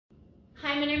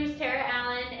Hi, my name is Tara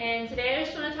Allen, and today I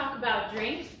just want to talk about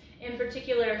drinks, in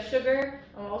particular sugar.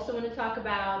 I also want to talk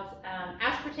about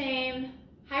aspartame,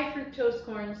 high fructose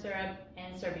corn syrup,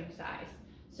 and serving size.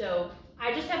 So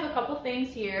I just have a couple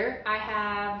things here. I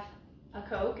have a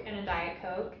Coke and a Diet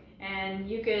Coke, and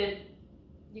you could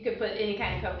put any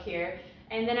kind of Coke here.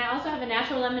 And then I also have a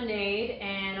natural lemonade,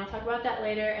 and I'll talk about that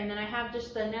later. And then I have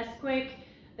just the Nesquik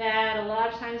that a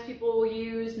lot of times people will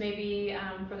use maybe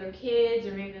for their kids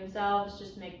or maybe themselves,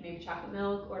 just to make maybe chocolate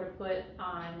milk or to put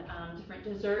on different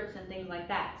desserts and things like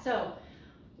that. So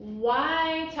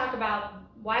why talk about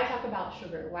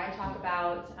sugar? Why talk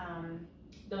about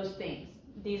those things?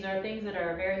 These are things that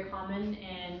are very common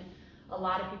in a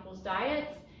lot of people's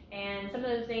diets, and some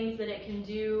of the things that it can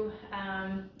do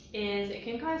is it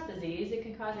can cause disease, it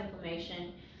can cause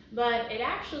inflammation, but it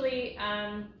actually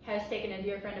has taken a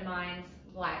dear friend of mine's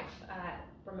life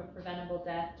from a preventable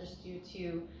death just due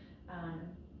to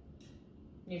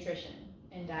nutrition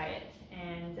and diet.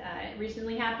 And it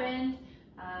recently happened.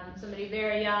 Somebody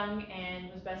very young and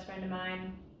was a best friend of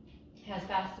mine has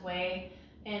passed away.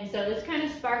 And so this kind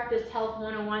of sparked this Health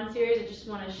 101 series. I just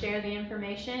want to share the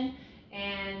information,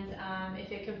 and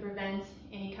if it could prevent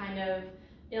any kind of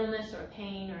illness or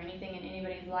pain or anything in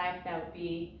anybody's life, that would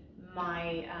be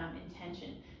my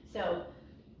intention. So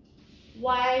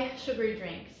why sugary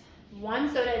drinks? One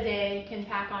soda a day can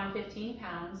pack on 15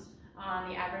 pounds on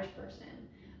the average person.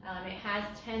 It has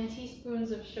 10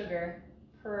 teaspoons of sugar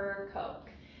per Coke.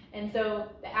 And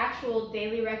so the actual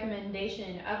daily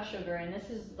recommendation of sugar, and this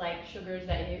is like sugars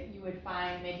that you would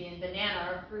find maybe in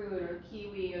banana or fruit or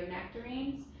kiwi or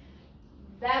nectarines,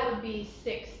 that would be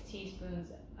 6 teaspoons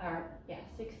per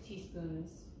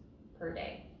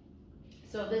day.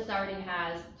 So this already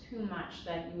has too much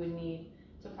that you would need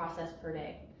to process per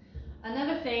day.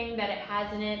 Another thing that it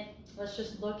has in it, let's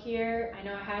just look here. I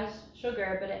know it has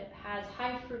sugar, but it has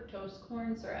high fructose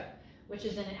corn syrup, which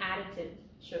is an additive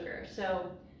sugar.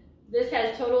 So this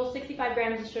has total 65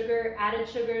 grams of sugar, added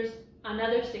sugars,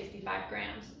 another 65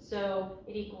 grams. So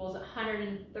it equals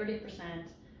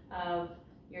 130% of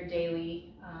your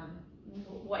daily,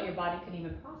 what your body can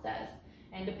even process,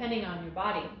 and depending on your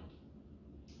body.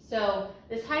 So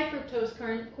this high fructose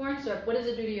corn syrup, what does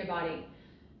it do to your body?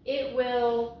 It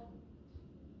will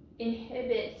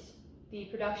inhibit the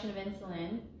production of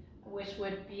insulin, which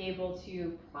would be able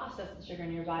to process the sugar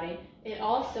in your body. It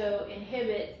also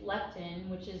inhibits leptin,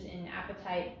 which is an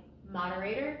appetite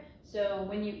moderator. So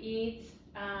when you eat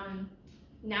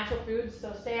natural foods,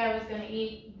 so say I was going to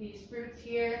eat these fruits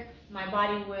here, my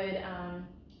body would,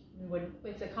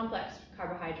 it's a complex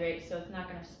carbohydrate, so it's not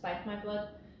going to spike my blood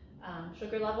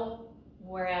sugar level,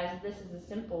 whereas this is a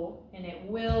simple, and it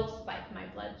will spike my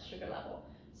blood sugar level.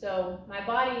 So my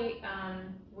body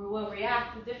will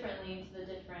react differently to the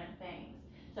different things.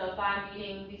 So if I'm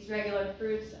eating these regular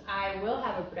fruits, I will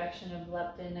have a production of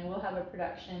leptin, I will have a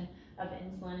production of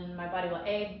insulin, and my body will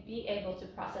be able to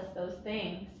process those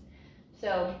things.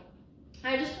 So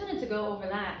I just wanted to go over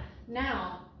that.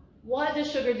 Now, what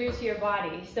does sugar do to your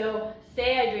body? So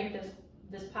say I drink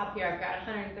this pop here, I've got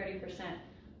 130%.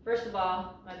 First of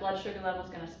all, my blood sugar level is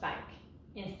going to spike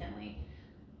instantly.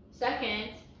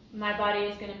 Second, my body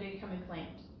is going to become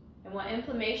inflamed. And what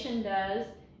inflammation does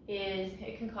is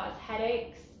it can cause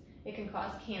headaches, it can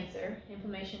cause cancer.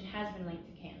 Inflammation has been linked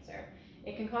to cancer.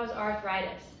 It can cause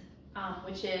arthritis,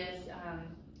 which is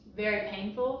very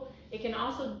painful. It can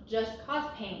also just cause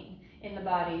pain in the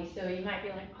body. So you might be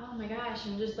like, oh my gosh,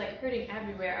 I'm just like hurting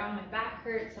everywhere. Oh, my back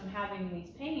hurts, I'm having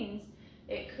these pains.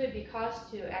 It could be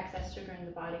caused to excess sugar in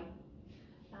the body.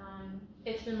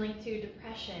 It's been linked to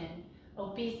depression,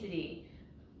 obesity,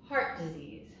 heart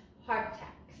disease, heart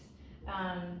attacks.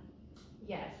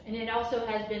 Yes, and it also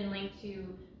has been linked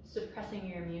to suppressing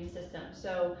your immune system.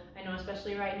 So I know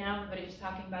especially right now, everybody's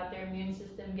talking about their immune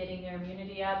system, getting their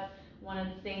immunity up. One of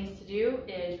the things to do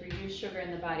is reduce sugar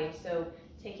in the body. So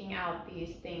taking out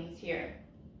these things here.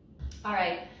 All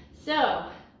right, so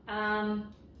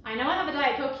I know I have a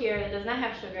Diet Coke here that does not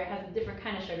have sugar. It has a different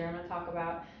kind of sugar I'm going to talk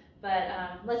about. But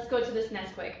let's go to this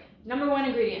Nesquik. Number one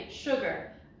ingredient,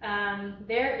 sugar.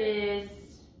 There is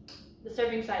the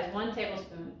serving size, 1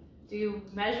 tablespoon. Do you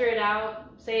measure it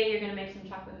out? Say you're going to make some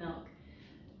chocolate milk.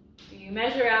 Do you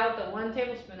measure out the 1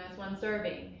 tablespoon? That's 1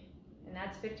 serving. And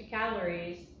that's 50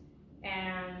 calories.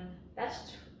 And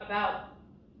that's about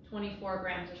 24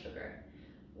 grams of sugar,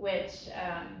 which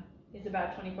is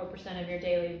about 24% of your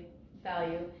daily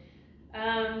value.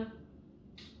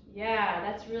 Yeah,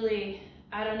 that's really,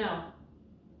 I don't know.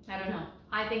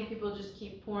 I think people just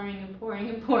keep pouring and pouring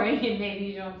and pouring, and maybe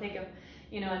you don't take a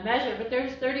measure. But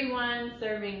there's 31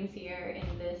 servings here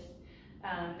in this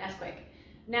Nesquik.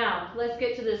 Now, let's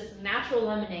get to this natural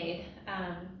lemonade.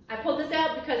 I pulled this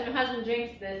out because my husband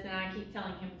drinks this and I keep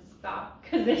telling him to stop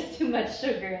because there's too much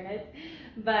sugar in it.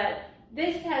 But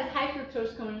this has high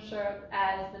fructose corn syrup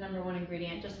as the #1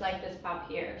 ingredient, just like this pop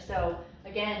here. So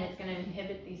again, it's going to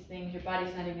inhibit these things. Your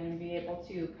body's not even going to be able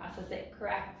to process it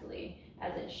correctly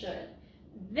as it should.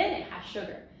 Then it has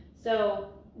sugar. So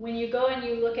when you go and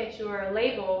you look at your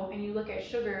label and you look at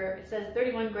sugar, it says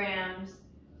 31 grams.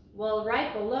 Well,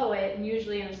 right below it, and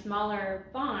usually in a smaller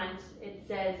font, it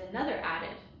says another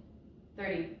added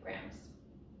 30 grams.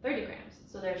 30 grams.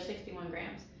 So there's 61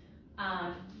 grams.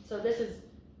 So this is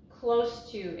close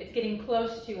to, it's getting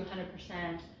close to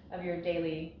 100% of your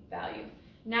daily value.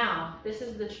 Now, this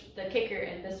is the kicker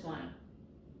in this one.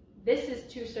 This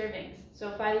is 2 servings. So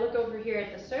if I look over here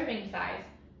at the serving size,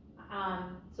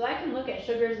 so I can look at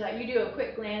sugars that you do a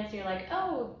quick glance and you're like,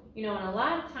 oh, you know, and a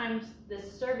lot of times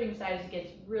this serving size gets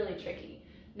really tricky.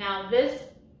 Now this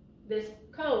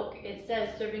Coke, it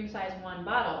says serving size 1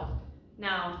 bottle.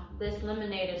 Now this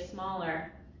lemonade is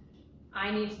smaller.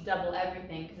 I need to double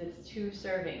everything because it's 2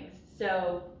 servings.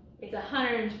 So it's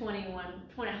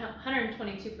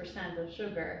 122% of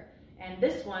sugar. And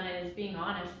this one is being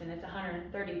honest and it's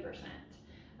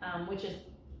 130%, which is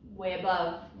way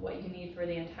above what you need for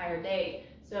the entire day.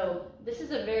 So this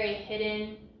is a very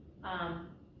hidden,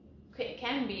 it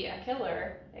can be a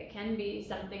killer. It can be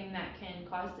something that can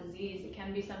cause disease. It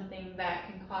can be something that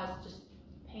can cause just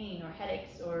pain or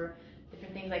headaches or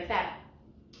different things like that.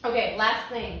 Okay, last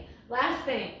thing,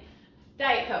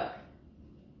 Diet Coke,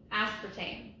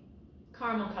 aspartame,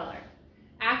 caramel color.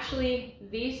 Actually,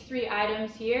 these 3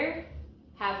 items here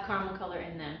have caramel color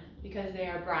in them because they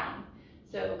are brown.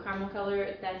 So caramel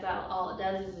color, that's all it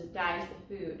does is it dyes the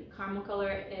food. Caramel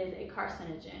color is a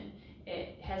carcinogen.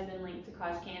 It has been linked to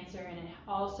cause cancer and it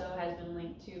also has been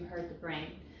linked to hurt the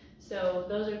brain. So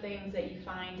those are things that you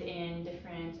find in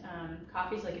different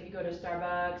coffees. Like if you go to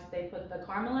Starbucks, they put the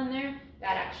caramel in there.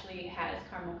 That actually has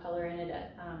caramel color in it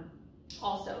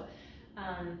also.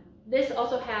 This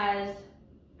also has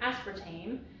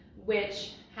aspartame,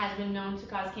 which has been known to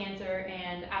cause cancer,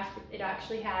 and it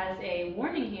actually has a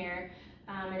warning here.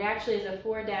 It actually is a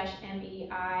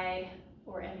 4-MEI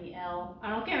or MEL.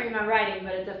 I can't read my writing,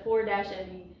 but it's a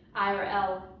 4-MEI or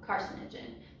L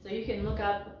carcinogen. So you can look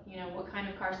up, you know, what kind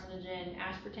of carcinogen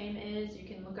aspartame is. You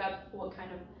can look up what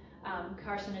kind of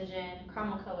carcinogen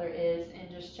caramel color is,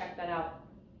 and just check that out.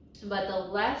 But the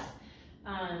less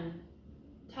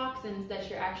toxins that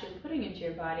you're actually putting into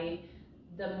your body,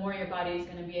 the more your body is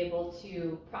going to be able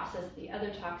to process the other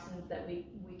toxins that we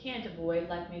can't avoid,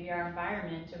 like maybe our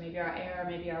environment or maybe our air or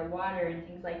maybe our water and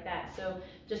things like that. So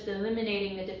just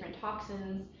eliminating the different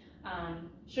toxins.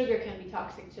 Sugar can be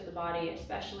toxic to the body,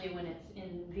 especially when it's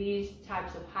in these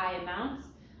types of high amounts,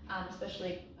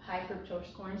 especially high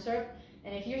fructose corn syrup.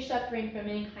 And if you're suffering from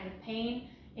any kind of pain,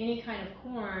 any kind of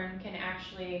corn can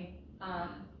actually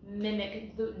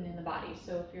mimic gluten in the body.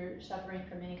 So if you're suffering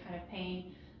from any kind of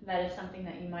pain, that is something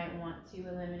that you might want to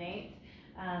eliminate.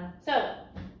 So,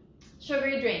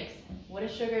 sugary drinks. What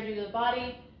does sugar do to the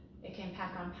body? It can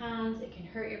pack on pounds, it can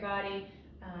hurt your body,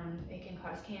 it can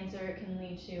cause cancer, it can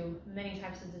lead to many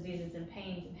types of diseases and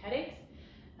pains and headaches.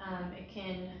 It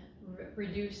can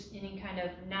reduce any kind of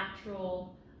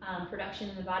natural production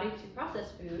in the body to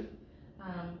process food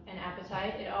and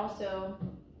appetite. It also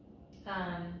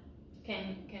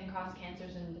can cause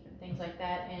cancers and different things like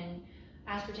that. And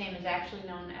aspartame is actually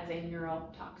known as a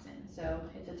neurotoxin. So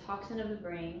it's a toxin of the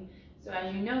brain. So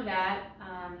as you know that,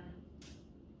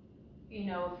 you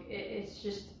know, it's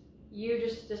just, you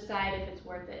just decide if it's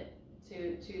worth it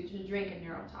to drink a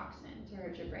neurotoxin to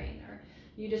hurt your brain, or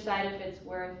you decide if it's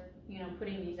worth, you know,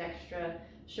 putting these extra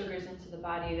sugars into the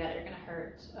body that are going to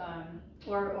hurt,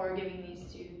 or giving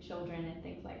these to children and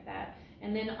things like that.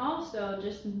 And then also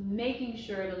just making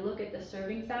sure to look at the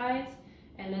serving size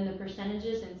and then the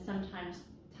percentages, and sometimes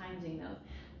timesing those.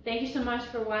 Thank you so much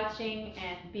for watching,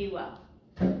 and be well.